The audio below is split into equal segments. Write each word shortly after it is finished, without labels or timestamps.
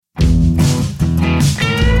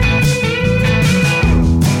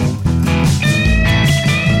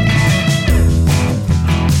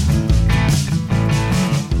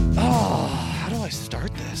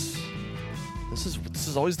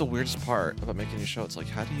always the weirdest part about making a show. It's like,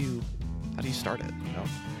 how do you start it? You know?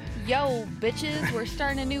 Yo, bitches, we're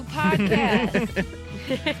starting a new podcast.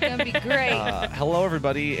 It's gonna be great. Hello,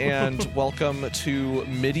 everybody, and welcome to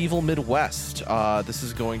Medieval Midwest. This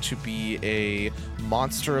is going to be a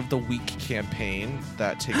Monster of the Week campaign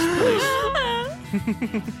that takes place.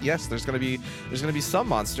 Yes, there's gonna be some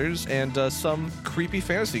monsters and some creepy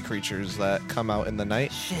fantasy creatures that come out in the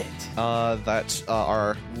night. Shit. That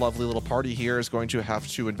our lovely little party here is going to have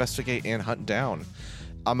to investigate and hunt down.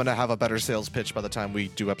 I'm gonna have a better sales pitch by the time we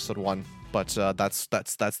do episode 1, but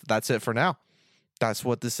that's it for now. That's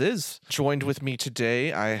what this is. Joined with me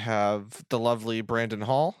today, I have the lovely Brandon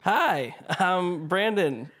Hall. Hi, I'm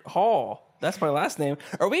Brandon Hall. That's my last name.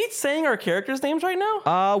 Are we saying our characters' names right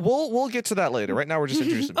now? We'll get to that later. Right now, we're just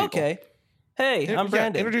introducing people. Okay. Hey, I'm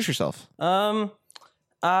Brandon. Introduce yourself. You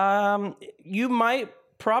might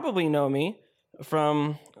probably know me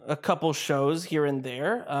from a couple shows here and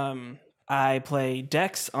there. I play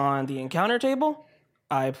Dex on the Encounter Table.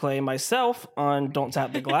 I play myself on Don't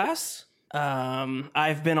Tap the Glass.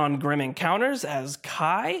 I've been on Grim Encounters as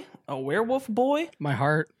Kai, a werewolf boy. My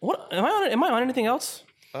heart. What am I on anything else?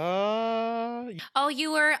 Oh,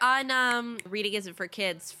 you were on Reading Isn't for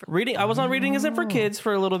Kids. I was on Reading Isn't for Kids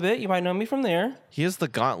for a little bit. You might know me from there. He is the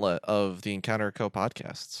gauntlet of the Encounter Co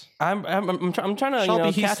podcasts. I'm trying to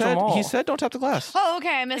Shelby, catch them all. he said don't tap the glass. Oh,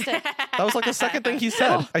 okay, I missed it. That was like the second thing he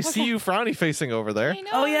said. I see you frowny facing over there. I know.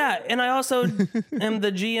 Oh yeah, and I also am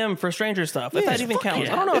the GM for Stranger Stuff. If that even counts,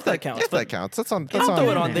 I don't know if that counts. If that counts, that's on. I'll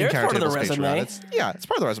throw it on there. It's Encounter part of the Table's resume. Patreon. It's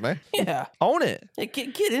part of the resume. Yeah, Own it.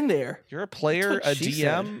 get in there. You're a player, That's a what she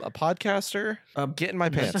DM, a podcaster. Get in my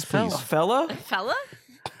pants, A please. fella, Fella?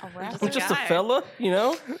 A rap. Just just a guy. fella,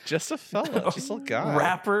 Just a fella, just a guy.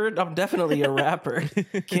 rapper. I'm definitely a rapper.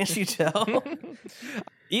 Can't you tell?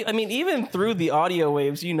 I mean, even through the audio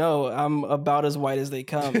waves, I'm about as white as they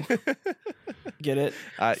come. Get it?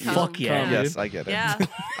 Fuck yeah, dude. Yes, I get it. Yeah.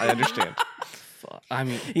 I understand. I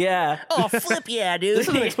mean, Yeah. oh, flip yeah, dude. This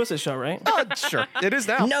is an explicit show, right? Sure, it is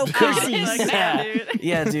now. No Oh, pussies. like that, dude.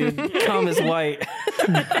 Yeah, dude. Cum is white.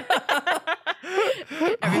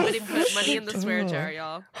 Everybody put money in the swear jar,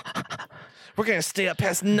 y'all. We're gonna stay up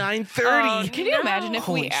past 9:30. Oh, Can you imagine if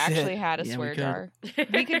Holy we actually shit. had a Yeah, we swear could. jar?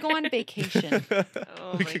 We could go on vacation. Oh,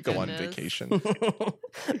 We my could go on goodness. vacation.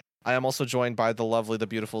 I am also joined by the lovely, the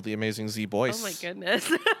beautiful, the amazing Z Boyce. Oh my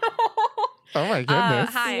goodness. Oh my goodness.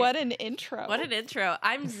 Hi. What an intro. What an intro.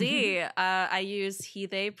 I'm Z. I use he,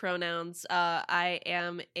 they pronouns. I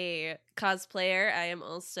am a cosplayer. I am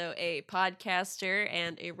also a podcaster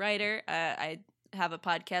and a writer. I have a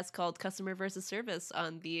podcast called Customer versus Service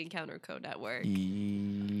on the Encounter Co Network.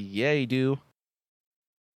 Yeah, you do.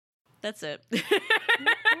 That's it.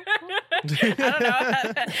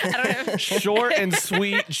 I don't know. Short and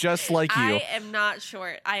sweet, just like you. I am not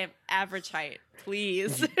short. I am average height.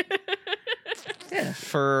 Please.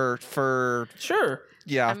 For Sure.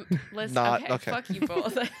 yeah. Listen, Not- okay. okay. Fuck you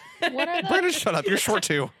both. What are the Brandon, shut up. You're short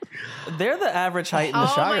too. They're the average height in the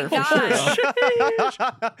Oh Shire, my for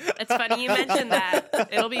sure. It's funny you mentioned that.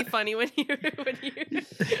 It'll be funny when you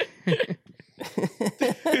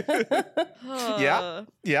Yeah?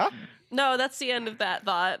 Yeah? No, that's the end of that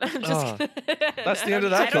thought. I'm just Oh. kidding. That's the end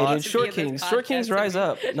of that I don't thought. need to be Short in this Kings. Short Kings podcast rise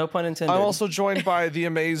anymore. up. No pun intended. I'm also joined by the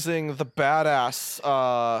amazing, the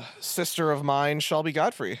badass sister of mine, Shelby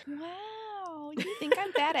Godfrey. Wow, you think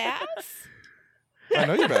I'm badass? I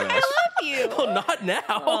know you're badass. I love you. Oh, not now.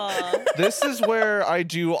 Aw. This is where I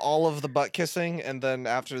do all of the butt kissing, and then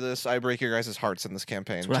after this, I break your guys' hearts in this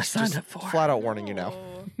campaign. That's what I signed up for. Flat out warning you now.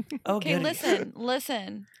 Oh. Oh, Okay, goody. listen,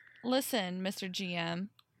 Mr. GM.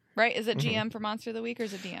 Right? Is it GM for Monster of the Week or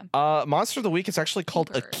is it DM? Monster of the Week is actually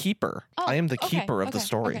called a keeper. Oh, I am the okay, keeper of the okay,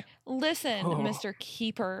 story. okay. Listen, Oh. Mr.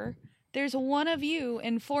 Keeper. There's one of you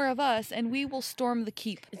and 4 of us, and we will storm the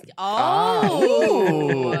keep.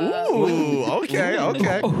 Oh. Ooh, okay,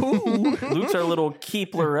 okay. Luke's our little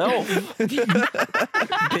Keepler elf.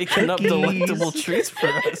 Baking up delectable treats for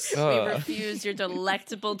us. We refuse your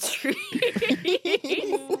delectable treat.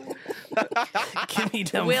 Give me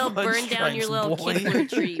them We'll fudge burn down your stripes, little boy. Keebler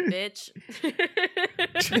treat, bitch.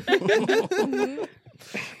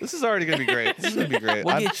 This is already gonna be great. This is gonna be great.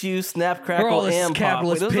 We'll I'm- get you Snap, We're Crackle, all and Pop.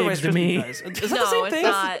 capitalist Wait, those are pigs to Rice me. Krispie guys. Is that No, the same it's thing?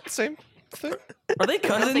 not. Same thing. Are they I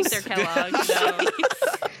cousins? don't think they're Kellogg's. No.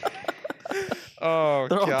 Oh,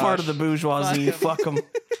 They're all part of the bourgeoisie. Fuck them.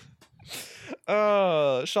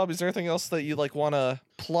 Shelby, is there anything else that you want to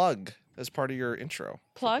plug as part of your intro.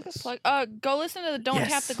 Plug. Go listen to the Don't Tap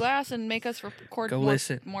Yes. the Glass and make us record Go more,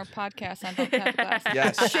 listen. more podcasts on Don't Tap the Glass.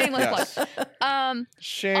 Yes. Shameless yes. plug.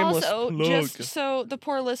 Shameless Also, plug. just so the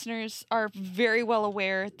poor listeners are very well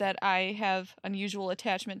aware that I have unusual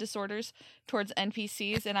attachment disorders towards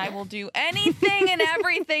NPCs, and I will do anything and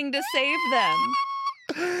everything to save them.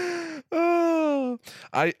 Oh,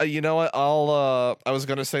 you know what? I was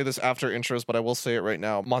gonna say this after intros, but I will say it right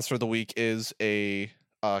now. Monster of the Week is a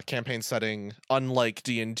campaign setting unlike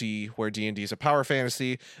D&D, where D&D is a power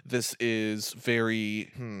fantasy. This is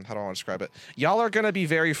very how do I want to describe it? Y'all are gonna be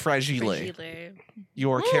very fragile. Fragile.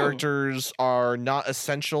 Your characters are not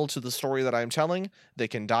essential to the story that I'm telling. They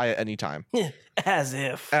can die at any time, As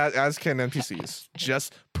if. as can NPCs.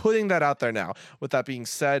 Just putting that out there now. With that being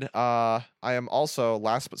said, I am also,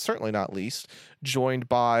 last but certainly not least, joined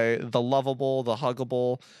by the lovable, the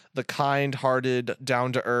huggable, the kind-hearted,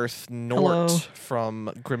 down-to-earth Nort Hello.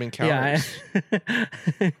 from Grim Encounters. Yeah.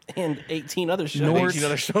 And 18 other shows. Nort. 18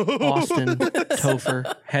 other shows. Austin,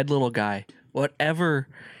 Topher, head little guy, whatever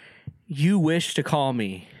you wish to call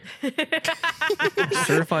me.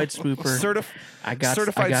 Certified spooper. I got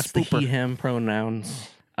certified the spooper. he him pronouns.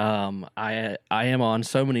 I am on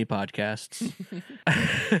so many podcasts.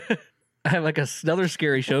 I have like another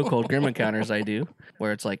scary show called Grim Encounters I do,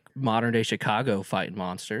 where it's like modern day Chicago fighting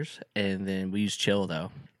monsters, and then we use chill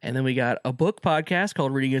though. And then we got a book podcast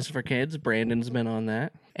called Reading Instant for Kids. Brandon's been on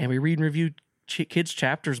that, and we read and review kids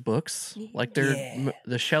chapters books like they're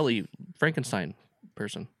the Shelley Frankenstein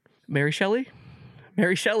person. Mary Shelley.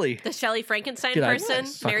 The Shelley Frankenstein Dude, person,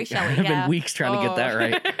 Mary Shelley. I've Yeah. been weeks trying to get that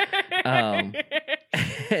right.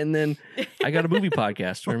 And then I got a movie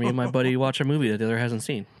podcast where me and my buddy watch a movie that the other hasn't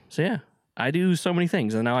seen. So yeah, I do so many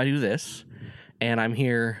things, and now I do this, and I'm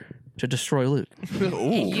here to destroy Luke.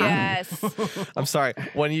 Ooh. Yes. I'm sorry.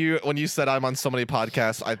 When you said I'm on so many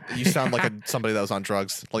podcasts, you sound like somebody that was on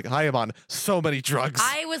drugs. Like, I am on so many drugs.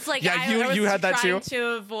 I was like, Yeah, I you- was you had that trying too? to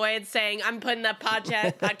avoid saying I'm putting that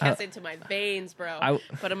podcast into my veins, bro.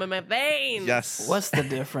 Put them in my veins. Yes. What's the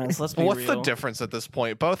difference? Let's be What's real. the difference at this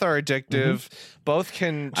point? Both are addictive. Both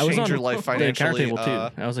can I was change on your life the encounter financially. table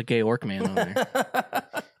too. I was a gay orc man on there.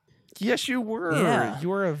 Yes, you were. Yeah. You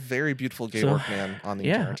were a very beautiful gay So, orc man on the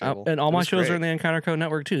Yeah, encounter table. and all It my was shows are great. in the Encounter Co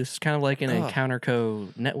network too. This is kind of like an Oh. Encounter Co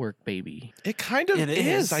network baby. It kind of It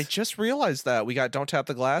is. is. I just realized that. We got Don't Tap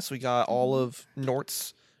the Glass. We got all of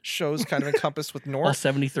Nort's shows kind of encompassed with Nort. All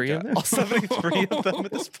 73 of them. All 73 of them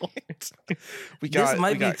at this point. We This got,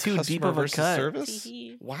 might we be got too customer deep of a versus cut. service.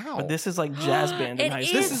 Tee-hee. Wow. But this is like jazz band in It high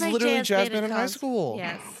school. This is like literally jazz band band in high college. school.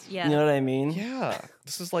 Yes. Yeah. You know what I mean? Yeah.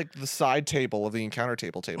 This is like the side table of the encounter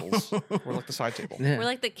tables. We're like the side table. Yeah. We're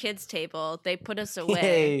like the kids' table. They put us away.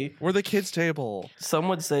 Hey, We're the kids table. some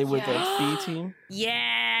would say with Yeah. a B team.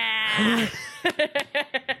 Yeah.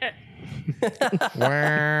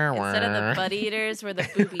 Instead of the butt eaters, we're the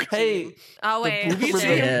booby Hey, team. Oh wait, booby shit.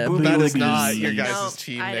 team. Yeah, Booby That is Woobies. not your No, guys'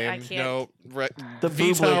 team I name. can't. No. The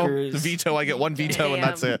veto. Bootlickers. The veto. I get one veto and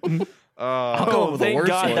that's it. I'll go Oh, with the thank worst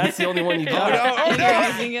God, one. that's the only one you got. no. And you're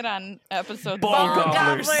using it on episode Ball 5. Ball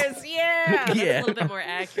gobblers. gobblers. Yeah. That's Yeah. a little bit more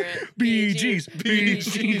accurate. BGs.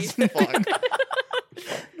 Fuck.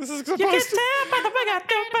 This is supposed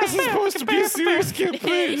to be a serious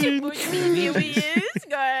campaign. Here he is,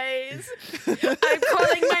 guys. I'm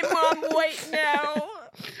calling my mom right now.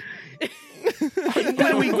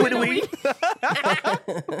 What do we?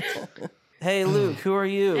 Hey, Luke, who are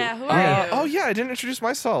you? Yeah, who are you? Oh yeah, I didn't introduce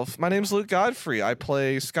myself. My name's Luke Godfrey. I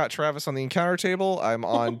play Scott Travis on the encounter table. I'm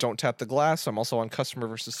on Don't Tap the Glass. I'm also on Customer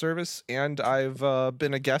versus Service, and I've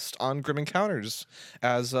been a guest on Grim Encounters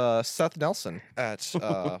as Seth Nelson at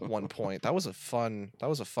one point. That was a fun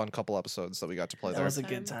couple episodes that we got to play That there. was a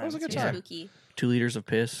good time. That was a good Too time. spooky. 2 liters of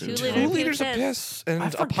piss. 2 and- liters. 2 liters of piss. piss I and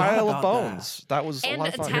a forgot pile of about bones. That was a And lot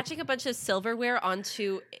of fun. attaching a bunch of silverware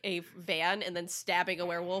onto a van and then stabbing a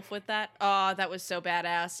werewolf with that. Oh, that was so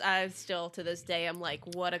badass. I still, to this day, I'm like,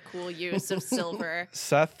 what a cool use of silver.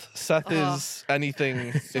 Seth is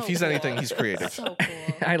anything. So If he's cool. anything, he's creative. So I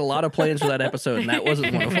cool. had a lot of plans for that episode, and that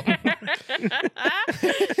wasn't one of them.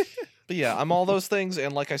 But yeah, I'm all those things,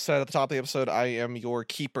 and like I said at the top of the episode, I am your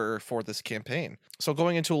keeper for this campaign. So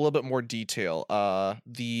going into a little bit more detail,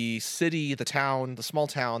 the city, the town, the small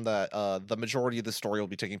town that the majority of the story will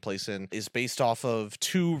be taking place in is based off of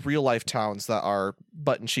 2 real life towns that are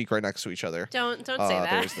butt and cheek right next to each other. Don't say that.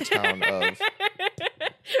 There's the town of.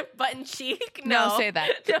 Button cheek? No, say that.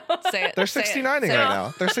 No. Say it. They're Say it. 69ing Say right it.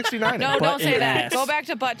 now. They're 69ing. No, Butt don't say and that. ass. Go back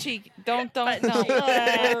to butt cheek. Don't no.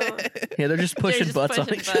 Yeah, they're just pushing They're just butts on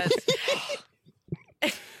pushing each other.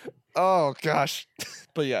 butts. Oh gosh.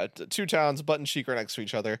 But yeah, two towns, butt and cheek, are next to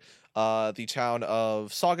each other. The town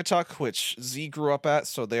of Saugatuck, which Z grew up at,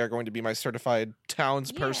 so they are going to be my certified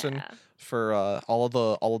townsperson Yeah. for all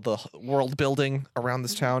of the world building around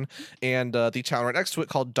this town, and the town right next to it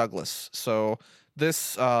called Douglas. So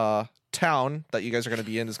this town that you guys are going to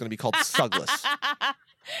be in is going to be called Sugless.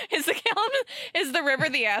 Is the river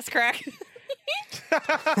the ass crack?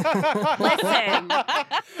 Listen.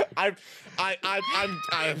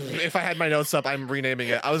 If I had my notes up, I'm renaming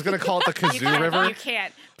it. I was going to call it the You Kazoo can't. River. You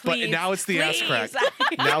can't. But Please. now it's the ass crack.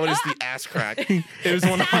 Please. Now it is the ass crack. It is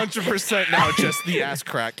 100% now just the ass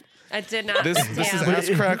crack. I did not. This is Damn. ass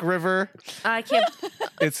crack river. I can't.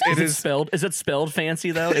 It is spelled. Is it spelled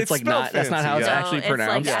fancy though? It's It's like spelled not. That's not fancy, how it's yeah. actually It's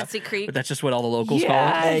pronounced. like Assy Creek. But that's just what all the locals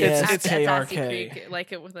Yeah, call it. yeah, It's Assy KRK. Creek,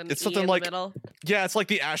 like it with an It's E something in like- the middle. yeah, it's like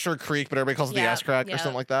the Asher Creek, but everybody calls it the Yeah, ass crack or yeah.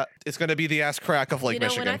 something like that. It's going to be the ass crack of Lake You know,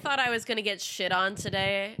 Michigan. when I thought I was gonna get shit on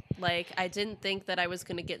today, like I didn't think that I was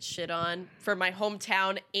gonna get shit on for my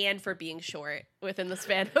hometown and for being short within the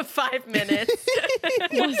span of 5 minutes.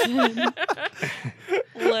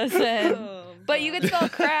 Listen. Oh, But you can spell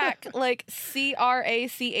crack like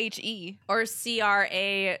CRACHE. or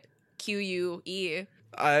CRAQUE.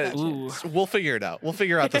 Ooh. We'll figure it out. We'll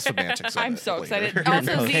figure out the semantics. of I'm it so later. excited.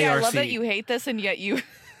 Also, No, Z, I love KRC. that you hate this and yet you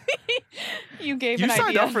you gave You an signed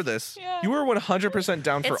idea. up for this. Yeah. You were 100%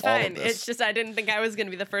 down for It's all fine. of this. It's just I didn't think I was gonna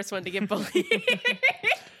be the first one to get bullied.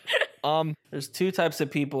 There's two types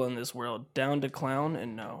of people in this world: down to clown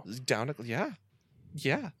and no. down to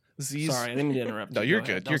yeah. Z's. Sorry, I didn't mean to interrupt. No, you. you're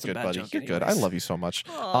Go ahead. good. That You're was a good, bad buddy. joke You're good. I anyways. love you so much.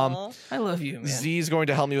 Aw. I love you, man. Z is going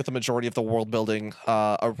to help me with the majority of the world building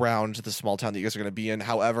around the small town that you guys are going to be in.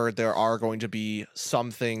 However, there are going to be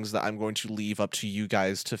some things that I'm going to leave up to you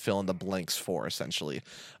guys to fill in the blanks for, essentially.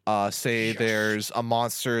 Say there's a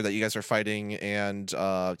monster that you guys are fighting and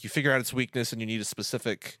you figure out its weakness and you need a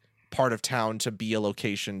specific part of town to be a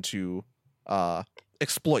location to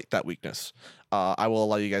exploit that weakness. I will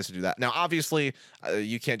allow you guys to do that. Now, obviously,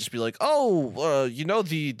 you can't just be like, oh, you know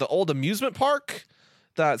the old amusement park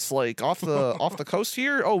that's like off the coast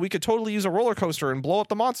here. Oh, we could totally use a roller coaster and blow up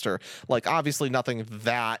the monster. Like, obviously, nothing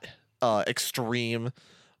that extreme.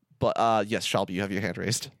 But yes, Shelby, you have your hand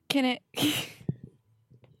raised. Can it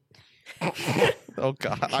Oh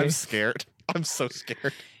God, I'm scared. I'm so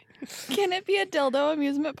scared. can it be a dildo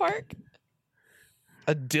amusement park?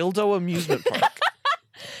 A dildo amusement park.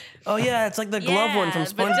 Oh yeah, it's like the glove one from Yeah,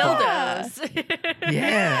 SpongeBob. but dildos.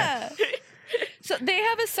 Yeah. So they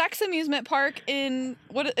have a sex amusement park in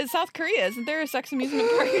South Korea? Isn't there a sex amusement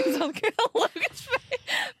park in South Korea? Luke's face.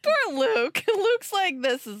 Poor Luke. Luke's like,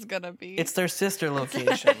 this is gonna be. It's their sister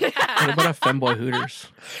location. What about a femboy Hooters?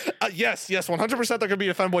 Yes, 100%. There could be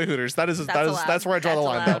a femboy Hooters. That's allowed. where I draw the That's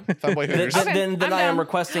line. allowed. Though. Femboy then Hooters. Okay, then I'm I am down.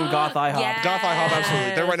 requesting Goth IHOP. Yeah. Goth IHOP,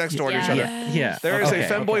 absolutely. They're right next door to each other. Yes. Yeah. There is okay, a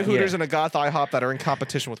femboy okay, Hooters yeah. and a Goth IHOP that are in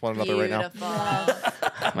competition with one another right now. Beautiful.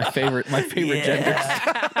 My favorite genders.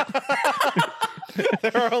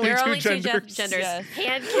 There are only There are two only two genders. genders: Yes.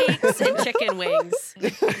 pancakes and chicken wings.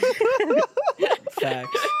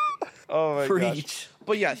 Facts. Oh my gosh. Preach.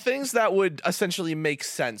 But yeah, things that would essentially make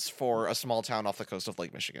sense for a small town off the coast of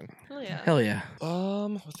Lake Michigan. Oh yeah. Hell yeah.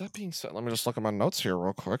 With that being said, let me just look at my notes here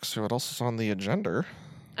real quick, see what else is on the agenda.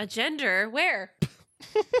 A gender? Where?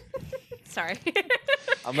 Sorry.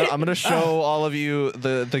 I'm gonna show all of you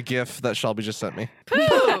the GIF that Shelby just sent me.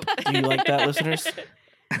 Poop. Do you like that, listeners?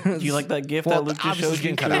 Do you like that gift Well, that Luke just obviously showed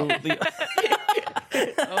you? getting cut to the-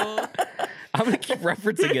 Oh. I'm gonna keep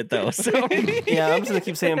referencing it though. So yeah, I'm just gonna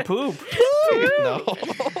keep saying poop. No.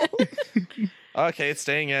 Okay, it's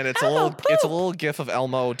staying in. It's a little GIF of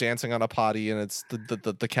Elmo dancing on a potty, and it's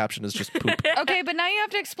the caption is just poop. Okay, but now you have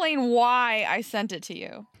to explain why I sent it to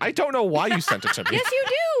you. I don't know why you sent it to me. Yes, you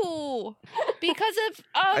do. Because of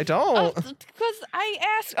I don't. Because I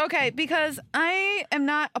asked. Okay, because I am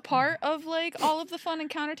not a part of like all of the fun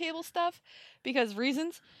encounter table stuff because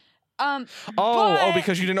reasons. But-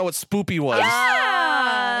 Because you didn't know what spoopy was.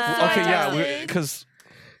 Yeah. So I Okay, yeah, texted- because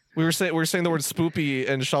we were saying the word spoopy,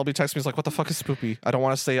 and Shelby texted me, he's like, "What the fuck is spoopy? I don't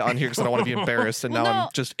want to say it on here because I don't want to be embarrassed." And Well, now no. I'm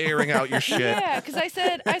just airing out your shit. Yeah, because I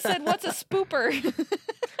said, what's a spooper?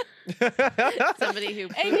 Somebody who.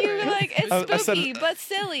 And you were like, it's I said- spooky, but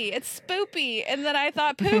silly. It's spoopy. And then I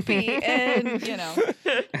thought poopy. And, you know.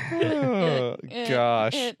 Oh,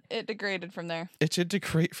 gosh. It degraded from there. It did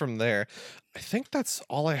degrade from there. I think that's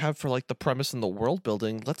all I have for like the premise and the world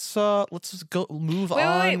building. Let's go move Wait,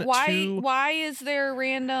 on why to why is there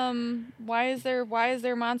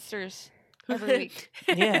monsters every week?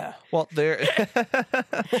 Yeah. well there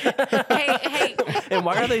Hey, And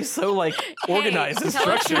why are they so like organized and tell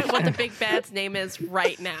us structured? what the big bad's name is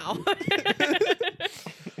right now.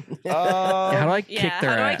 How do I kick Yeah,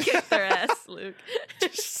 their how ass? do I kick their ass, Luke?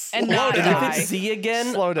 And Slow not And down. if die. it's Z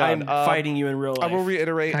again, Slow down. I'm fighting you in real I life. will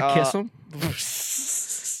reiterate. Can I kiss him?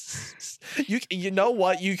 You know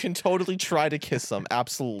what? You can totally try to kiss them.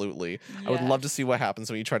 Absolutely. I would love to Yes. see what happens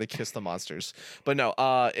when you try to kiss the monsters. But no,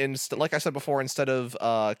 like I said before, instead of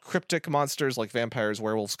cryptic monsters like vampires,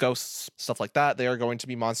 werewolves, ghosts, stuff like that, they are going to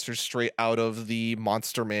be monsters straight out of the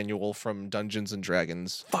monster manual from Dungeons and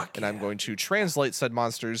Dragons. Fuck And I'm going to translate said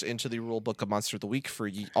monsters into the rule book of Monster of the Week for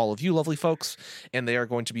all of you lovely folks, and they are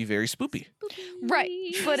going to be very spoopy. Right.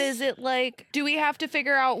 But is it like, do we have to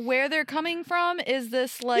figure out where they're coming from? Is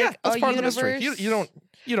this like yeah, that's a part universe? of the mystery.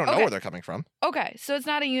 You don't know Okay. where they're coming from. Okay, so it's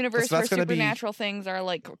not a universe where that's gonna be- supernatural things are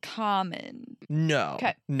like common. No.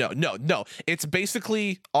 'Kay. No. It's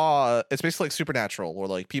basically like Supernatural, where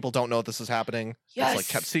like people don't know this is happening. It's like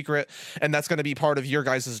kept Yes. secret, and that's going to be part of your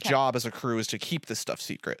guys' 'Kay. job as a crew is to keep this stuff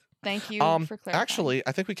secret. Thank you for clarifying. Actually,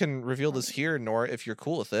 I think we can reveal this here, Nora, if you're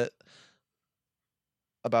cool with it.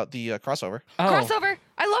 About the crossover. Oh, Crossover.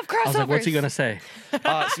 I love crossovers. I was like, what's he gonna say?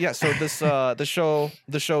 So this the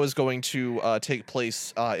show is going to take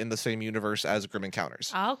place in the same universe as Grim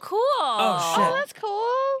Encounters. Oh, cool. Oh, shit. Oh, that's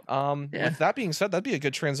cool. Yeah. With that being said, that'd be a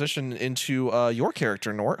good transition into your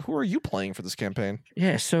character, Nort. Who are you playing for this campaign?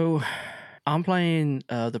 Yeah, so I'm playing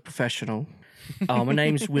the professional. My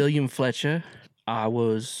name's William Fletcher. I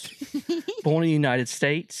was born in the United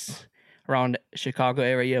States, around Chicago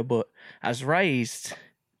area, but I was raised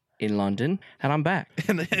in London, and I'm back.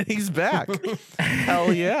 And he's back.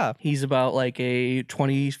 Hell yeah. He's about like a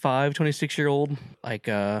 25, 26-year-old, like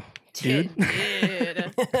dude. Dude.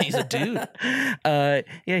 He's a dude. Yeah,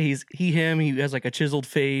 him. He has like a chiseled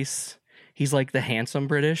face. He's like the handsome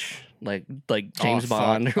British, like James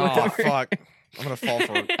Bond or Oh, whatever. fuck. I'm going to fall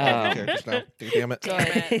for characters now. Damn it. Damn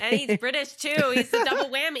it. And he's British too. He's the double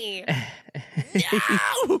whammy.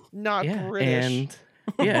 Not Yeah, British.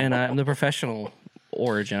 and I'm the professional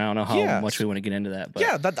origin. I don't know how Yeah. much we want to get into that, but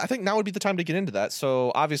Yeah, I think now would be the time to get into that.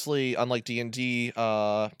 So obviously, unlike D&D,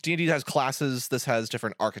 D&D has classes. This has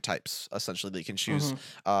different archetypes, essentially, that you can choose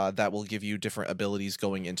that will give you different abilities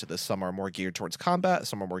going into this. Some are more geared towards combat.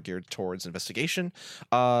 Some are more geared towards investigation.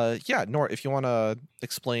 Yeah, Nora, if you want to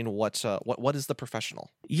explain what is the professional?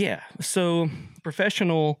 yeah. So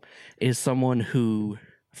professional is someone who,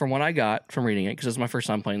 from what I got from reading it, because this is my first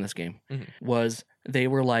time playing this game, was they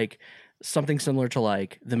were like something similar to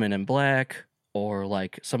like the Men in Black or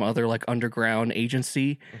like some other like underground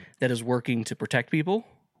agency that is working to protect people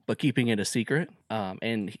but keeping it a secret.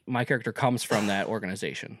 And my character comes from that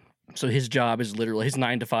organization. So his job is literally, his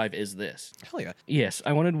 9 to 5 is this. Hell yeah. Yes,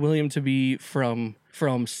 I wanted William to be from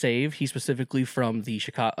Save. He's specifically from the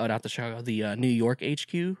the New York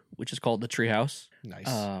HQ, which is called the Treehouse. Nice.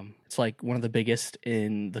 It's like one of the biggest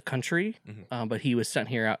in the country. But he was sent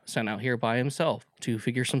out here by himself to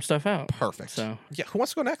figure some stuff out. Perfect. So Yeah, who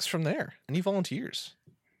wants to go next from there? Any volunteers?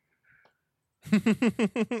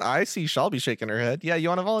 I see Shelby shaking her head. Yeah, you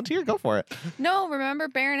want to volunteer? Go for it. No, remember,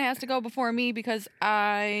 Baron has to go before me because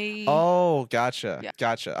I. Oh, gotcha. Yeah.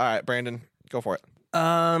 Gotcha. All right, Brandon, go for it.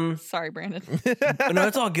 Sorry, Brandon. No,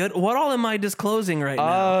 it's all good. What all am I disclosing right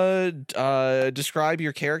now? Describe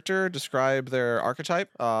your character, describe their archetype,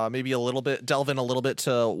 maybe delve in a little bit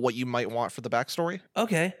to what you might want for the backstory.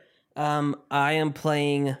 Okay. I am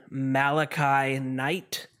playing Malachi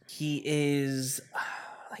Knight. He is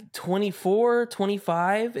like 24,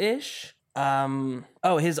 25-ish.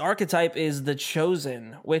 His archetype is the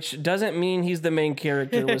Chosen, which doesn't mean he's the main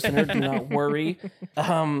character, listener. Do not worry.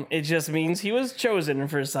 It just means he was chosen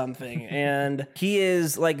for something. And he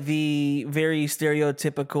is like the very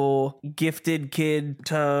stereotypical gifted kid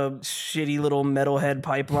to shitty little metalhead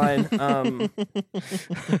pipeline.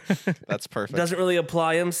 That's perfect. Doesn't really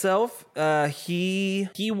apply himself.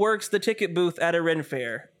 He works the ticket booth at a Ren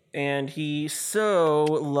Fair, and he so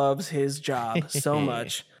loves his job so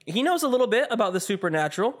much. He knows a little bit about the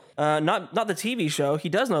supernatural, not the TV show. He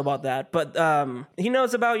does know about that, but he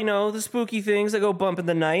knows about the spooky things that go bump in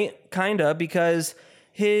the night, kinda, because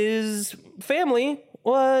his family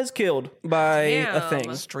was killed by a Damn.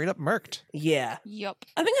 thing. Straight up murked. Yeah, Yep.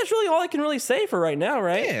 I think that's really all I can really say for right now,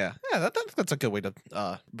 right? Yeah, that's a good way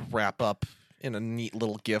to wrap up in a neat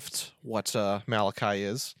little gift what Malachi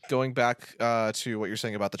is. Going back to what you're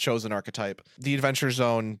saying about the Chosen archetype, the Adventure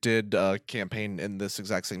Zone did a campaign in this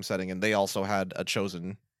exact same setting, and they also had a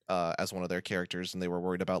Chosen as one of their characters, and they were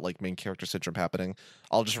worried about like main character syndrome happening.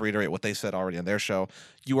 I'll just reiterate what they said already on their show.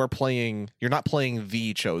 You're not playing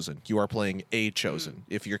the chosen. You are playing a chosen.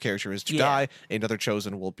 If your character is to die, another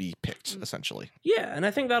chosen will be picked, essentially. Yeah, and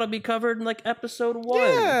I think that'll be covered in like episode 1.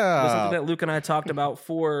 Yeah. It was something that Luke and I talked about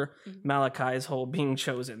for Malachi's whole being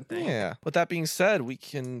chosen thing. Yeah. With that being said, we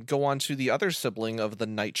can go on to the other sibling of the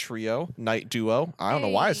Knight duo. I don't know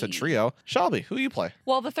why I said Hey. trio. Shelby, who you play?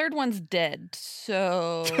 Well, the third one's dead,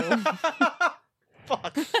 so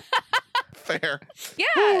Fuck. Fair.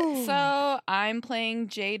 yeah. So I'm playing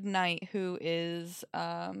Jade Knight, who is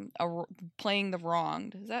playing the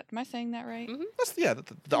wronged. Am I saying that right? That's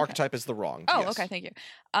the archetype is the wrong. Oh, yes. okay, thank you.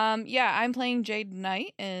 Yeah, I'm playing Jade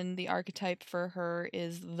Knight, and the archetype for her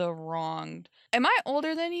is the wronged. Am I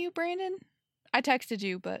older than you, Brandon? I texted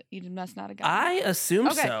you, but you must not have gotten I assume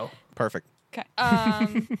Okay. so. Perfect. Okay.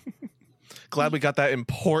 Glad we got that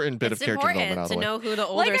important bit It's of character development important out of to the way. know who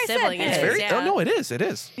the Like older I said, sibling it's is. Very, yeah. oh, no, it is. It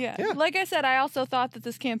is. Yeah. Yeah. Like I said, I also thought that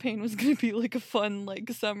this campaign was going to be like a fun, like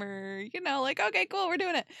summer, like, okay, cool, we're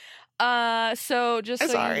doing it. So just so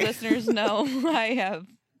Sorry. you listeners know, I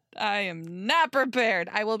am not prepared.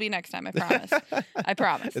 I will be next time, I promise. I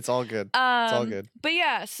promise. It's all good. It's all good. But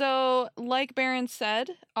yeah, so like Baron said,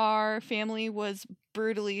 our family was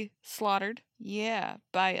brutally slaughtered. Yeah,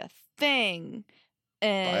 by a thing. By a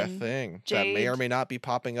And thing that may or Jade- may not be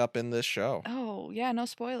popping up in this show. oh yeah, no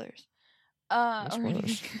spoilers. No or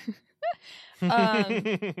spoilers.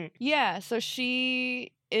 yeah, so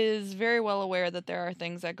she is very well aware that there are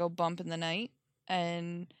things that go bump in the night,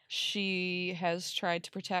 and she has tried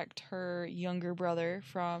to protect her younger brother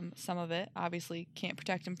from some of it. Obviously, can't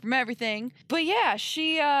protect him from everything. But yeah,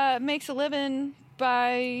 she makes a living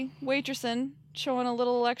by waitressing, showing a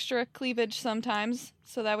little extra cleavage sometimes,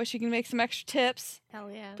 so that way she can make some extra tips. Hell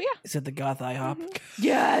yeah. But yeah. Is it the Goth IHOP?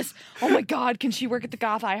 Yes! Oh my god, can she work at the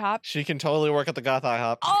Goth IHOP? She can totally work at the Goth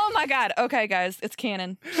IHOP. Oh my god. Okay, guys, it's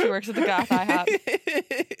canon. She works at the Goth IHOP.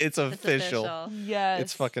 It's It's official. Yes.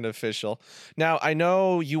 It's fucking official. Now, I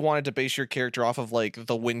know you wanted to base your character off of like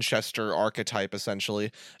the Winchester archetype,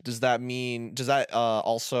 essentially. Does that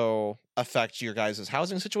also affect your guys'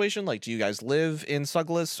 housing situation? Like, do you guys live in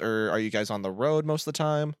Suglas, or are you guys on the road most of the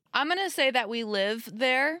time? I'm going to say that we live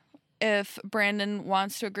there. If Brandon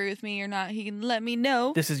wants to agree with me or not, he can let me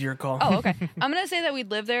know. This is your call. Oh, okay. I'm going to say that we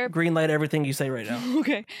live there. Green light everything you say right now.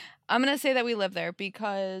 Okay. I'm going to say that we live there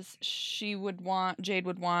because Jade would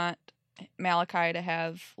want Malachi to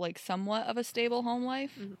have like somewhat of a stable home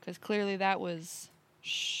life, because clearly that was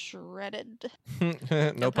shredded.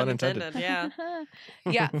 No pun intended. Yeah.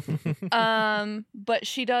 Yeah. But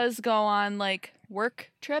she does go on like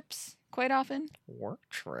work trips quite often. Work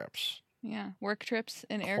trips. Yeah, work trips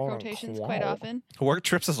in air Quote, quotations unquote. quite often. Work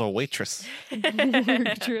trips as a waitress.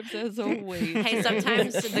 Work trips as a waitress. Hey,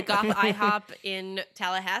 sometimes the Goth IHOP in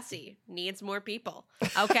Tallahassee needs more people.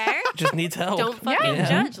 Okay? Just needs help. Don't fucking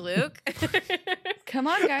Yeah. judge, Luke. Come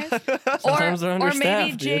on, guys. Sometimes they're or maybe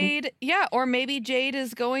understaffed, dude. Jade, yeah, or maybe Jade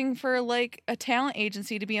is going for like a talent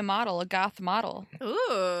agency to be a model, a goth model. Ooh.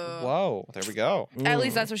 Whoa, there we go. At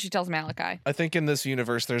least that's what she tells Malachi. I think in this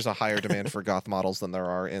universe, there's a higher demand for goth models than there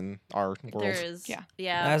are in our world. There is. Yeah.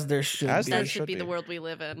 Yeah. As there should As be. there that should be be. the world we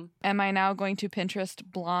live in. Am I now going to Pinterest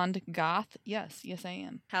blonde goth? Yes, I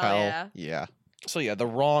am. Hell yeah. So yeah, the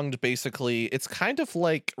wronged basically, it's kind of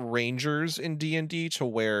like Rangers in D&D, to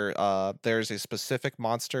where there's a specific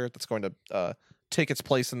monster that's going to take its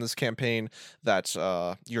place in this campaign that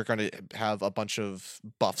you're going to have a bunch of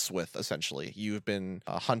buffs with, essentially. You've been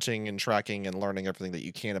hunting and tracking and learning everything that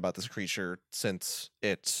you can about this creature since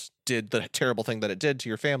it did the terrible thing that it did to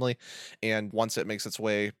your family, and once it makes its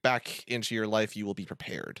way back into your life, you will be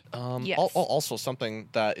prepared. Yes. Also, something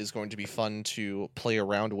that is going to be fun to play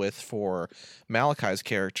around with for Malachi's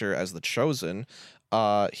character as the Chosen,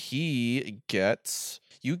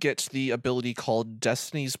 you get the ability called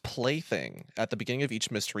Destiny's Plaything. At the beginning of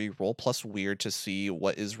each mystery, roll plus weird to see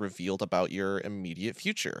what is revealed about your immediate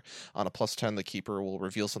future. On a plus 10, the keeper will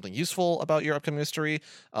reveal something useful about your upcoming mystery.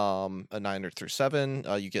 A 9 or through 7,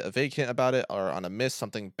 you get a vacant about it, or on a miss,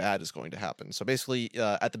 something bad is going to happen. So basically,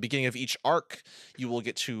 at the beginning of each arc, you will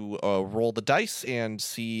get to roll the dice and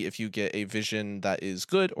see if you get a vision that is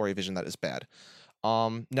good or a vision that is bad.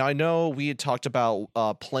 Now I know we had talked about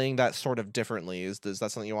playing that sort of differently. Is that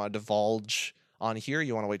something you want to divulge on here?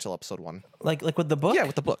 You want to wait till episode 1? Like with the book? Yeah,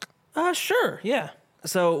 with the book. Sure, yeah.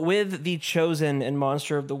 So with the Chosen and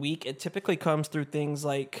Monster of the Week, it typically comes through things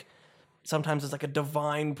like, sometimes it's like a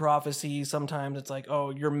divine prophecy, sometimes it's like,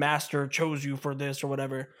 oh, your master chose you for this or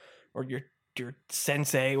whatever, or your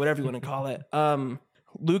sensei, whatever you want to call it.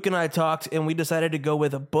 Luke and I talked and we decided to go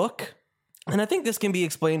with a book And I think this can be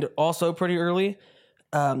explained also pretty early.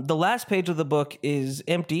 The last page of the book is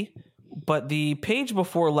empty, but the page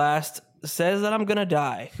before last says that I'm going to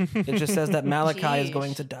die. It just says that Malachi is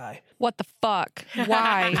going to die. What the fuck?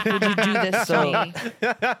 Why would you do this to me?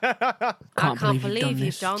 I can't believe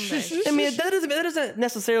you've done this. I mean, that doesn't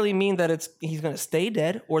necessarily mean that he's going to stay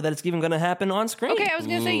dead or that it's even going to happen on screen. Okay, I was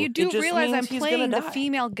gonna say you do It just realize I'm means he's playing gonna the die.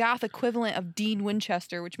 female goth equivalent of Dean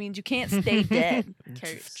Winchester, which means you can't stay dead.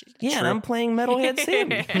 Yeah, and I'm playing Metalhead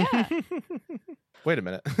Sammy. Wait a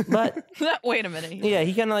minute. But Wait a minute. yeah,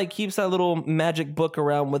 he kind of like keeps that little magic book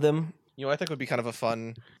around with him. You know, what I think would be kind of a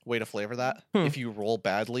fun way to flavor that. If you roll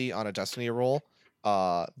badly on a Destiny roll,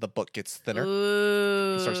 the book gets thinner.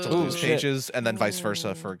 Ooh. It starts to Ooh, lose shit. pages, and then vice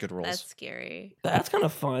versa for good rolls. That's scary. That's kind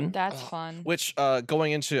of fun. That's fun. Which,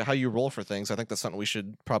 going into how you roll for things, I think that's something we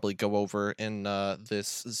should probably go over in this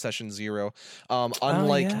session 0.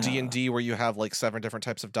 Unlike yeah. D&D, where you have like 7 different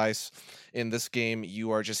types of dice, in this game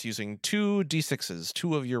you are just using 2 d6s,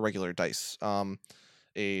 2 of your regular dice.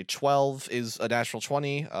 A 12 is a natural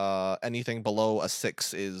 20. Anything below a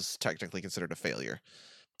 6 is technically considered a failure.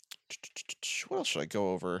 What else should I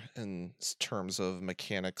go over in terms of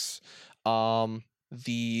mechanics?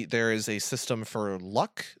 There is a system for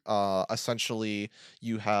luck. Essentially,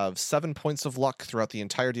 you have 7 points of luck throughout the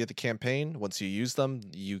entirety of the campaign. Once you use them,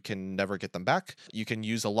 you can never get them back. You can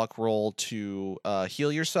use a luck roll to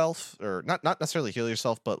heal yourself, or not necessarily heal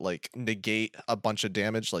yourself, but like negate a bunch of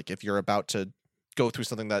damage. Like if you're about to go through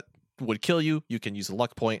something that would kill you, you can use a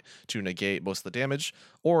luck point to negate most of the damage,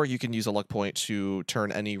 or you can use a luck point to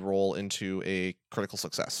turn any roll into a critical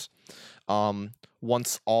success.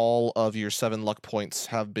 Once all of your 7 luck points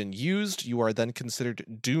have been used, you are then considered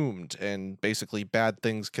doomed, and basically bad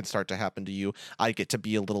things can start to happen to you. I get to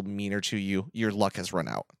be a little meaner to you. Your luck has run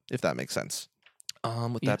out, if that makes sense.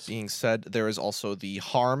 With that Yes. being said, there is also the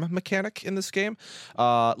harm mechanic in this game.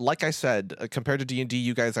 Like I said, compared to D&D,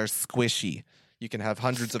 you guys are squishy. You can have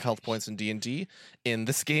hundreds of health points in D&D. In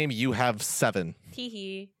this game, you have 7.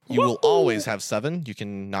 Hee. You will always have 7. You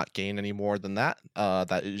can not gain any more than that.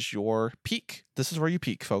 That is your peak. This is where you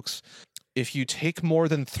peak, folks. If you take more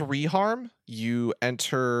than 3 harm, you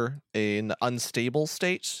enter an unstable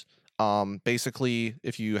state. Basically,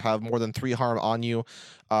 if you have more than 3 harm on you,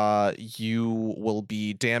 you will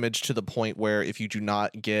be damaged to the point where if you do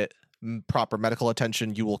not get proper medical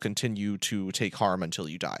attention, you will continue to take harm until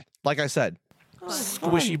you die. Like I said,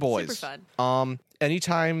 squishy boys. Super fun.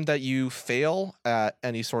 Anytime that you fail at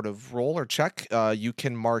any sort of roll or check, you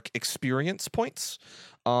can mark experience points.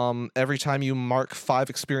 Every time you mark 5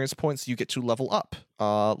 experience points, you get to level up.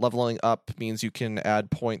 Leveling up means you can add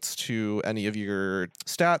points to any of your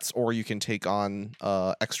stats, or you can take on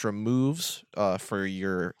extra moves for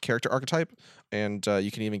your character archetype. And you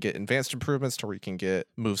can even get advanced improvements to where you can get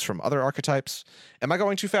moves from other archetypes. Am I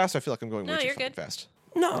going too fast? I feel like I'm going No, way too you're fucking good. fast.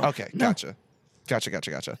 No. Okay, gotcha.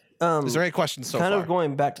 Is there any questions so kind far? of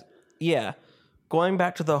going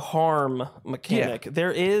back to the harm mechanic.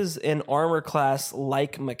 There is an armor class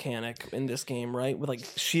like mechanic in this game, right? With like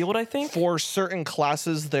shield, I think. For certain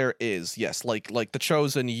classes, there is, yes. Like the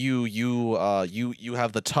Chosen, you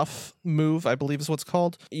have the tough move, I believe is what's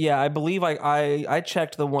called. Yeah, I believe I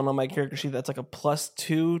checked the one on my character sheet that's like a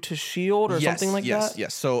 +2 to shield or something like that.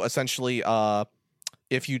 Yes. So essentially,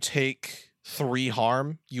 if you take 3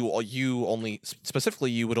 harm, you only specifically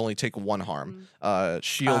you would only take 1 harm.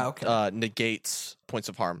 Shield okay. negates points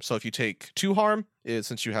of harm. So if you take 2 harm,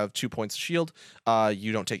 since you have 2 points of shield,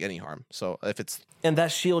 you don't take any harm. So if it's And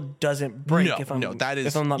that shield doesn't break if I'm that is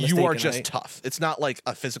if I'm not you mistaken, are just right? tough. It's not like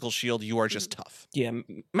a physical shield. You are just tough. Yeah,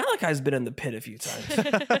 Malachi's been in the pit a few times.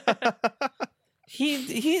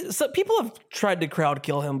 So people have tried to crowd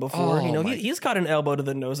kill him before. Oh my- He's got an elbow to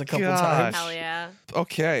the nose a couple Gosh. times. Hell yeah.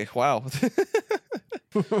 Okay. Wow.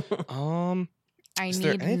 I Is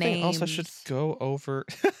there need anything names. else I should go over?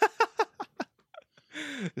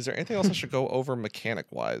 Is there anything else I should go over mechanic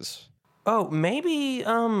wise? Oh, maybe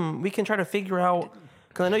we can try to figure out,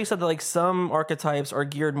 because I know you said that like some archetypes are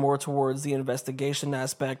geared more towards the investigation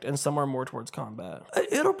aspect and some are more towards combat.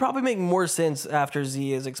 It'll probably make more sense after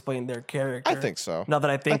Z has explained their character. I think so. Now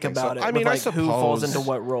that I think think so. about it, I mean, with, I like, who falls suppose- into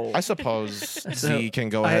what role. I suppose Z can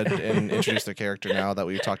go ahead and introduce their character now that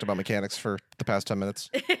we've talked about mechanics for the past 10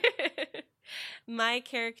 minutes. My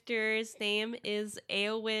character's name is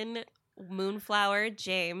Eowyn Moonflower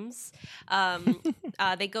James.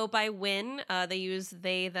 They go by Win. They use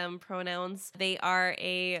they, them pronouns. They are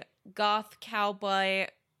a goth cowboy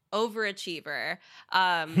overachiever.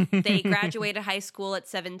 They graduated high school at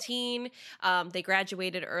 17. They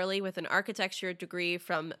graduated early with an architecture degree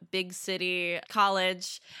from Big City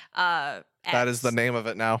College. That is the name of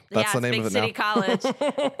it now. That's the name Big of it City now.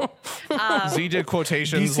 College. Z did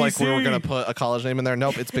quotations like we were going to put a college name in there.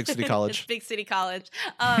 Nope, it's Big City It's College. Big City College.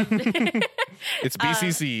 It's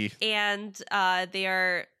BCC. And they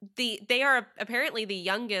are apparently the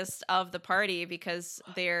youngest of the party because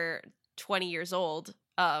they're 20 years old.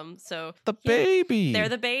 So The baby. they're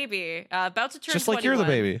the baby. About to turn Just like 21. you're the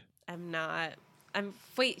baby. I'm not.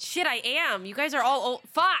 Wait, shit, I am. You guys are all old.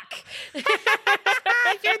 Fuck. You're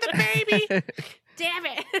the baby. Damn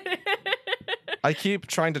it. I keep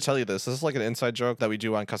trying to tell you this. This is like an inside joke that we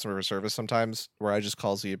do on customer service sometimes where I just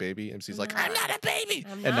call Z a baby and Z's like, I'm not a baby.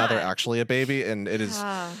 I'm And now they're not. actually a baby. And it is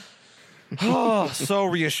Ah. so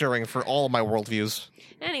reassuring for all of my worldviews.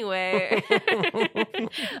 Anyway,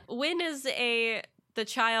 Win is the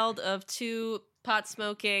child of two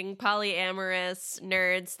pot-smoking, polyamorous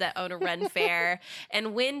nerds that own a Ren fair,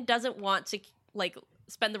 and Win doesn't want to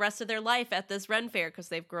spend the rest of their life at this Ren fair because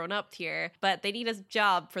they've grown up here, but they need a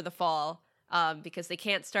job for the fall because they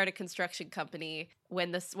can't start a construction company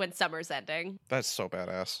when summer's ending. That's so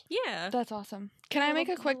badass. Yeah. That's awesome. Can I make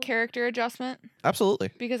a quick character adjustment? Absolutely.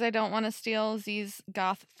 Because I don't want to steal Z's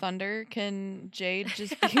goth thunder. Can Jade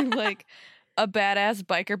just be like a badass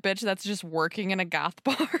biker bitch that's just working in a goth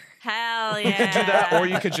bar? Hell You yeah. could do that, or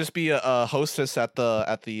you could just be a hostess at the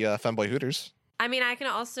Femboy Hooters. I mean, I can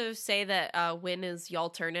also say that Win is the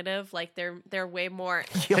alternative. Like they're way more.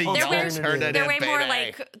 They're They're way more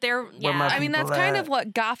like they're Where my yeah. I mean, that's people kind at? of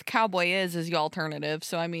what goth cowboy is the alternative.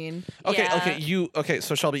 So I mean, Okay, Yeah. okay.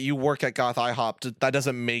 So Shelby, you work at Goth IHOP. That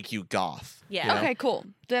doesn't make you goth. Yeah. you know? okay, cool.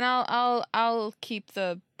 Then I'll keep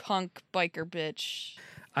the punk biker bitch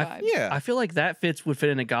vibe. Yeah. I feel like that would fit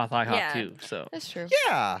in a goth IHOP Yeah. too. So That's true.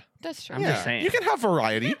 Yeah. That's true. I'm yeah. just saying. You can have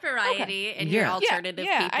variety. Variety and Yeah. your alternative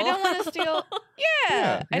yeah, people. I don't want to steal.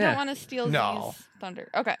 Yeah, I Yeah. don't want to steal No. Z's thunder.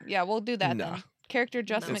 Okay, yeah, we'll do that No. then. Character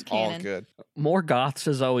adjustment It's all canon. good. more goths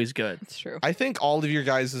is always good. It's true. I think all of your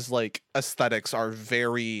guys' like aesthetics are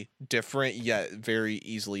very different yet very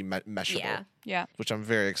easily meshable, Yeah. Yeah. which I'm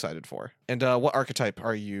very excited for. And what archetype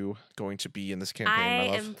are you going to be in this campaign, I my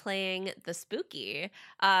love? am playing the spooky.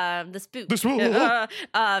 The spook. The spook.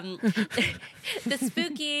 The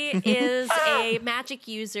spooky is a magic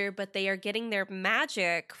user, but they are getting their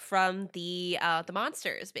magic from the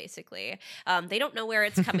monsters. Basically, they don't know where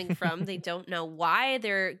it's coming from. They don't know why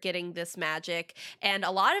they're getting this magic, and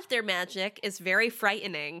a lot of their magic is very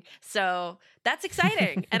frightening. So that's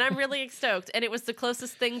exciting, and I'm really stoked. And it was the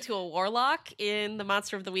closest thing to a warlock in the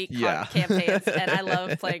Monster of the Week Yeah. campaigns, and I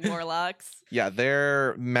love playing warlocks. Yeah,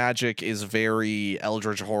 their magic is very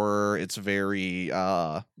eldritch horror. It's very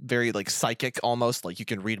very like psychic almost, like you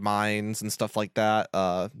can read minds and stuff like that.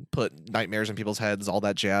 Put nightmares in people's heads, all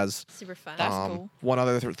that jazz. Super fun. That's cool. One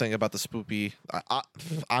other thing about the spoopy,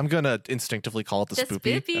 I'm gonna instinctively call it the The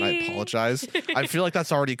spoopy, and I spoopy. apologize. I feel like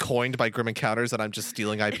that's already coined by Grim Encounters, and I'm just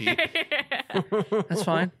stealing IP. That's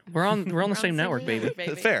fine. We're on the same network, baby.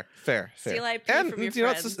 Fair. Steal IP and from your you know,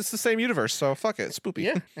 friends. it's the same universe, so fuck it, spoopy.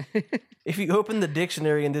 Yeah. If you open the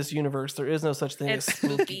dictionary in this universe, there is no such thing It's as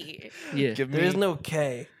spooky. spooky. Yeah. Give There me is no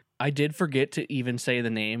K. I did forget to even say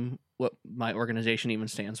the name, what my organization even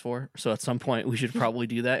stands for. So at some point we should probably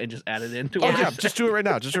do that and just add it into Oh it. yeah, just do it right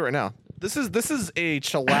now. Just do it right now. This is a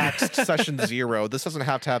chillaxed session 0. This doesn't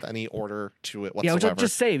have to have any order to it Yeah, whatsoever.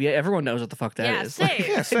 just save. Yeah, everyone knows what the fuck that Yeah, is. save.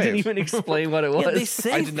 Yeah, I save. didn't even explain what it was. Yeah, they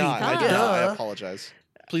say I did not. I people. did not. I Duh. apologize.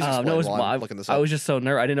 Please explain no, it was, while I'm looking this up. I was just so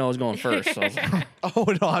nervous. I didn't know I was going first. So I was like, Oh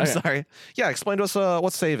no, I'm Okay. sorry. Yeah, explain to us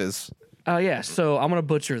what save is. yeah, so I'm gonna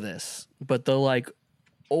butcher this, but the like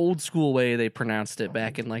old school way they pronounced it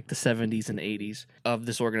back in like the 70s and 80s of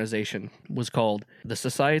this organization was called the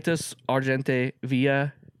Societas Argente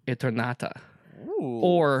Via Eternata, Ooh,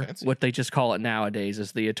 or fancy. what they just call it nowadays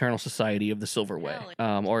is the Eternal Society of the Silver Way,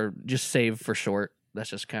 or just SAVE for short. That's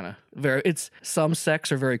just kind of some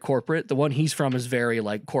sects are very corporate. The one he's from is very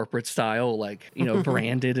like corporate style, like, you know,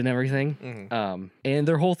 branded and everything. Mhm. And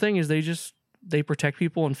their whole thing is they protect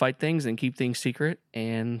people and fight things and keep things secret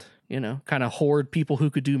and, you know, kind of hoard people who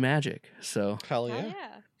could do magic. So Hell Oh, yeah.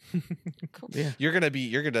 yeah. Cool. yeah. You're gonna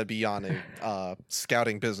be on a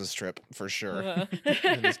scouting business trip for sure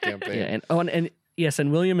in this campaign. Yeah,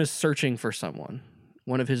 and William is searching for someone.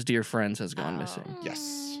 One of his dear friends has gone missing.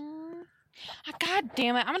 Yes. God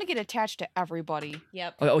damn it! I'm gonna get attached to everybody.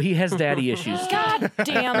 Yep. Oh, he has daddy issues. God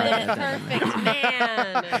damn it! Perfect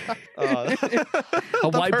man. A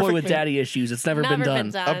white boy with daddy issues. It's never been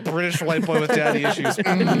done. A British white boy with daddy issues.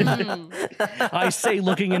 I say,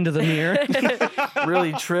 looking into the mirror.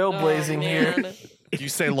 Really trailblazing here. Man. You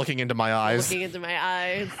say looking into my eyes. Looking into my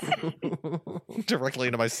eyes. Directly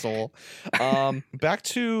into my soul. Back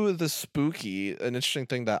to the spooky. An interesting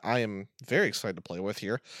thing that I am very excited to play with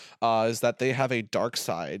here is that they have a dark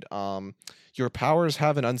side. Your powers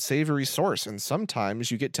have an unsavory source, and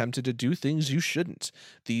sometimes you get tempted to do things you shouldn't.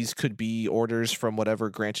 These could be orders from whatever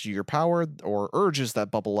granted you your power, or urges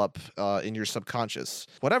that bubble up in your subconscious.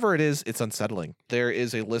 Whatever it is, it's unsettling. There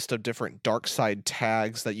is a list of different dark side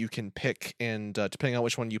tags that you can pick, and depending on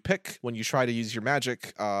which one you pick, when you try to use your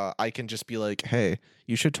magic, I can just be like, hey,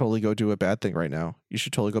 you should totally go do a bad thing right now. You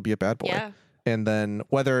should totally go be a bad boy. Yeah. And then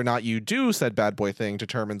whether or not you do said bad boy thing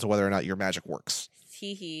determines whether or not your magic works.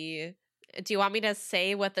 Hee hee. Do you want me to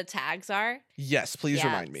say what the tags are? Yes, please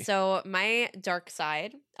remind me. So my dark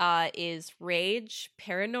side is rage,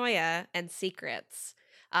 paranoia, and secrets.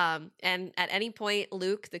 And at any point,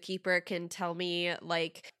 Luke, the keeper, can tell me,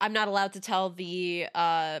 like, I'm not allowed to tell the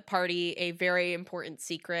party a very important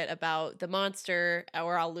secret about the monster,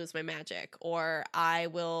 or I'll lose my magic. Or I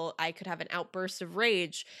could have an outburst of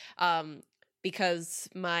rage because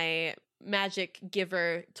my magic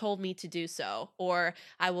giver told me to do so, or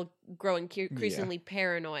I will grow increasingly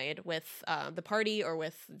paranoid with the party or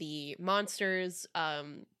with the monsters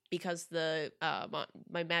because the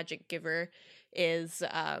my magic giver is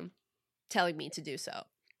telling me to do so.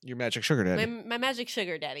 Your magic sugar daddy. My magic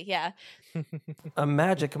sugar daddy, yeah. A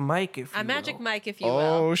magic mic, if you A magic will. mic, if you will.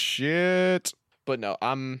 Oh shit. But no,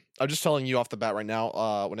 I'm just telling you off the bat right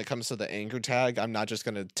now, when it comes to the anger tag, I'm not just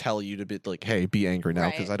gonna tell you to be like, hey, be angry now,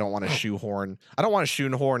 because Right. I don't want to shoehorn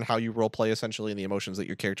how you roleplay essentially and the emotions that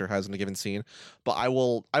your character has in a given scene. But I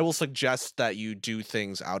will suggest that you do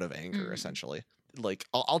things out of anger, essentially. Like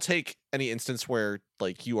I'll take any instance where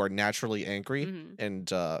like you are naturally angry, Mhm.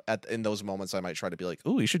 and in those moments I might try to be like,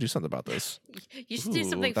 ooh, you should do something about this. You should do Ooh,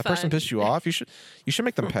 something that fun. person pissed you off. You should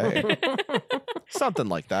make them pay. Something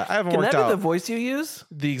like that. I haven't Can worked that be the out voice you use?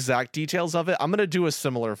 the exact details of it. I'm gonna do a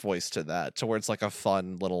similar voice to that, to where it's like a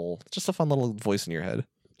fun little voice in your head.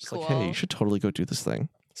 Just like, hey, Cool. you should totally go do this thing.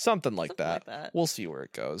 Something like Something that. like that. We'll see where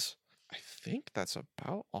it goes. I think that's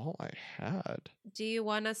about all I had Do you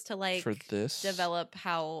want us to like for this. develop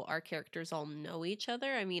how our characters all know each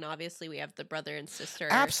other? I mean, obviously we have the brother and sister.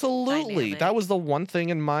 Absolutely. dynamic. That was the one thing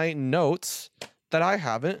in my notes that I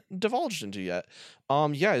haven't divulged into yet.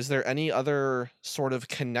 Yeah, is there any other sort of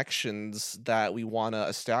connections that we want to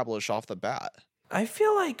establish off the bat? I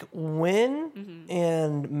feel like Win Mhm.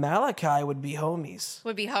 and Malachi would be homies.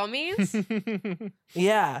 Would be homies.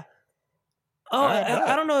 Yeah. Oh, I bet.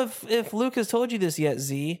 I don't know if Luke has told you this yet,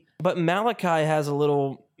 Z, but Malachi has a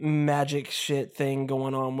little magic shit thing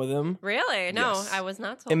going on with him. Really? No, Yes. I was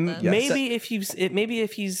not told And this. Yes. maybe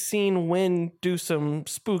if he's seen Win do some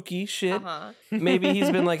spooky shit, Uh-huh. maybe he's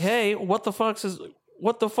been like, "Hey, what the fuck's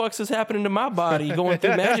is happening to my body going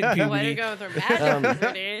through magic Why do you puberty?" go through magic Um,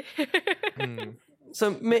 puberty? Hmm.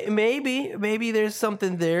 So maybe there's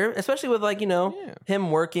something there, especially with like Yeah. him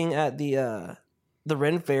working at the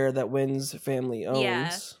Ren Fair that Win's family owns.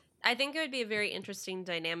 Yeah. I think it would be a very interesting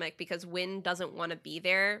dynamic because Win doesn't want to be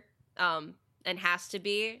there and has to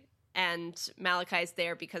be, and Malachi's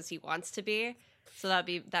there because he wants to be. So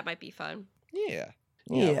that might be fun. Yeah.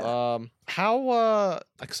 Yeah. How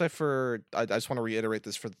I just want to reiterate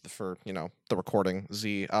this for the recording,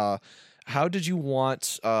 Z. How did you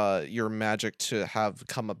want your magic to have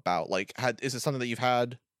come about? Like, is it something that you've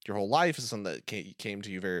had your whole life? Is it something that came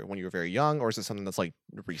to you when you were very young, or is it something that's like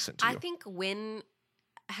recent to you? I think Win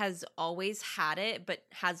has always had it, but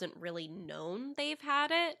hasn't really known they've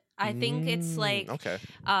had it. I think it's like okay.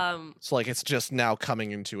 um So like it's just now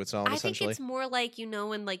coming into its own, I think essentially. it's more like,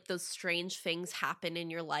 when like those strange things happen in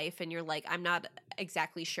your life and you're like, I'm not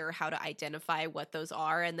exactly sure how to identify what those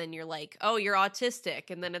are. And then you're like, oh, you're autistic.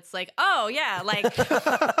 And then it's like, oh, yeah, like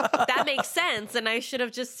that makes sense. And I should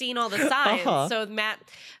have just seen all the signs. Uh-huh. So,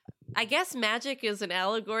 I guess magic is an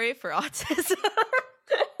allegory for autism.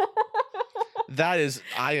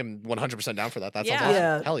 I am 100% down for that. That sounds Yeah. awesome.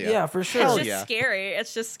 Yeah, Hell yeah. yeah, for sure. Hell It's just yeah. scary.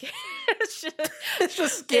 It's just scary. It's just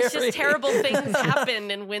It's scary. just terrible things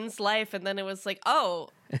happen in Win's life. And then it was like, oh,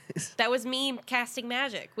 that was me casting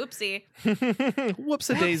magic. Whoopsie.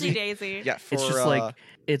 Whoopsie daisy. Whoopsie daisy. Yeah, It's just like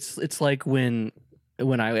it's like when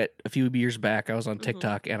I a few years back I was on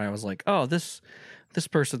TikTok and I was like, oh, this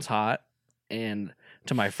person's hot, and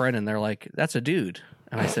to my friend, and they're like, that's a dude,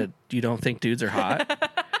 and I said, you don't think dudes are hot?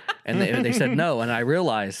 And they said no, and I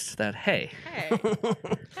realized that, hey, Hey.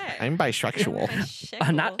 I'm bisexual.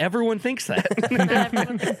 not everyone thinks that. Not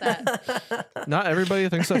everyone thinks that. Not everybody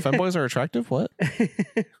thinks that femboys are attractive. What? I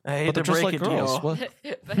hate But to they're just break like it to girls. you. What?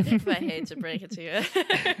 But I hate to break it to you.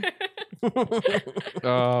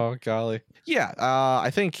 Oh golly. Yeah, I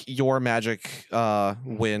think your magic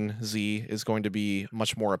win, Z, is going to be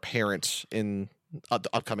much more apparent in the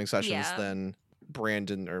upcoming sessions Yeah. than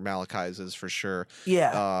Brandon or Malachi's is for sure.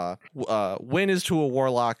 Yeah, Win is to a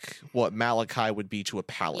warlock what Malachi would be to a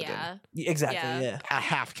paladin. Yeah. exactly. Yeah. Yeah. A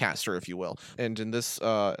half caster, if you will. And in this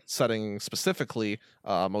setting specifically,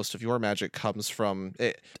 most of your magic comes from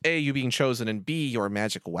A, you being chosen, and B, your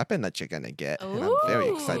magic weapon that you're gonna get. And I'm very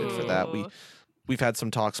excited for that. Ooh. We've had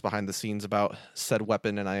some talks behind the scenes about said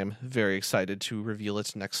weapon, and I am very excited to reveal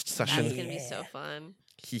it next That's session. gonna be so fun.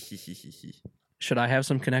 Should I have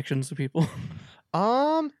some connections to people?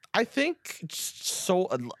 I think so.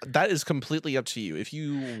 That is completely up to you. If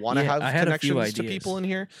you want to Yeah, have I had a few connections to ideas. people in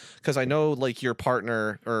here, because I know like your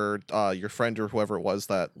partner or your friend or whoever it was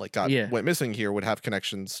that like went missing here would have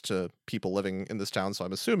connections to people living in this town. So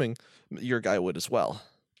I'm assuming your guy would as well.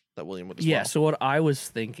 That William would as Yeah, well. so what I was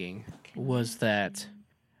thinking was that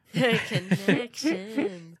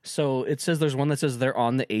Connection. so it says there's one that says they're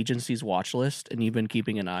on the agency's watch list and you've been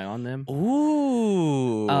keeping an eye on them.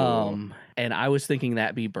 Ooh. And I was thinking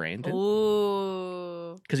that be Brandon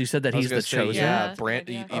Ooh. because you said that I was he's gonna the say, chosen. Yeah, Yeah, Brand.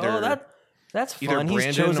 good idea. Either Oh, that's either fun. Brandon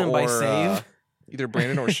He's chosen by or, save. either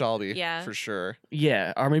Brandon or Shelby. Yeah. for sure.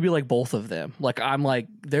 Yeah, or maybe like both of them. Like I'm like,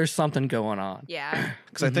 there's something going on. Yeah.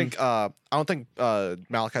 Because I think I don't think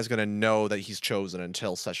Malachi's gonna know that he's chosen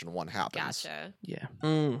until session 1 happens. Gotcha. Yeah.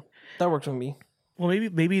 That worked for me. Well,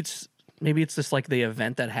 maybe it's just like the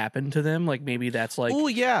event that happened to them. Like maybe that's like. Oh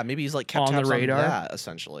yeah, maybe he's like kept on the tabs radar. on that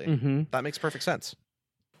essentially. Mhm. That makes perfect sense.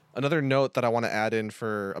 Another note that I want to add in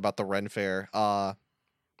for about the Ren Fair,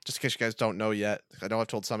 just in case you guys don't know yet, I know I've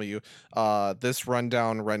told some of you, this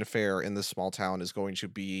rundown Ren Fair in this small town is going to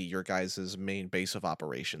be your guys' main base of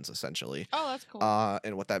operations, essentially. Oh, that's cool.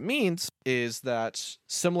 And what that means is that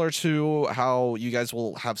similar to how you guys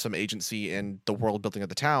will have some agency in the world building of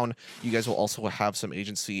the town, you guys will also have some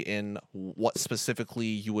agency in what specifically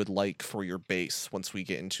you would like for your base once we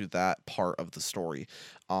get into that part of the story.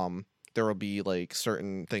 There will be like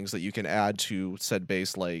certain things that you can add to said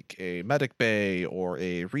base, like a medic bay or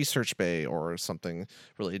a research bay or something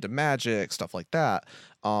related to magic, stuff like that.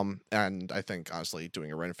 And I think honestly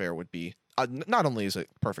doing a Ren Fair would be not only is it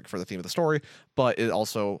perfect for the theme of the story, but it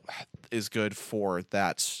also is good for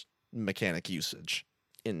that mechanic usage.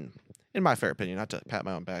 In my fair opinion, not to pat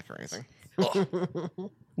my own back or anything.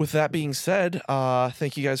 With that being said,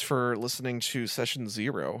 thank you guys for listening to session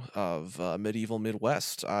 0 of Medieval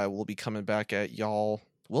Midwest. I will be coming back at y'all.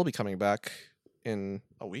 We'll be coming back in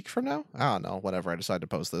a week from now. I don't know. Whenever I decide to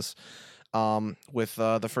post this, with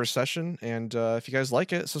the first session. And if you guys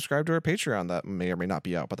like it, subscribe to our Patreon. That may or may not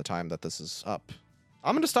be out by the time that this is up.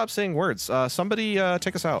 I'm gonna stop saying words. Somebody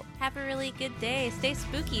take us out. Have a really good day. Stay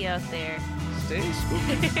spooky out there. Stay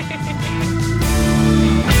spooky.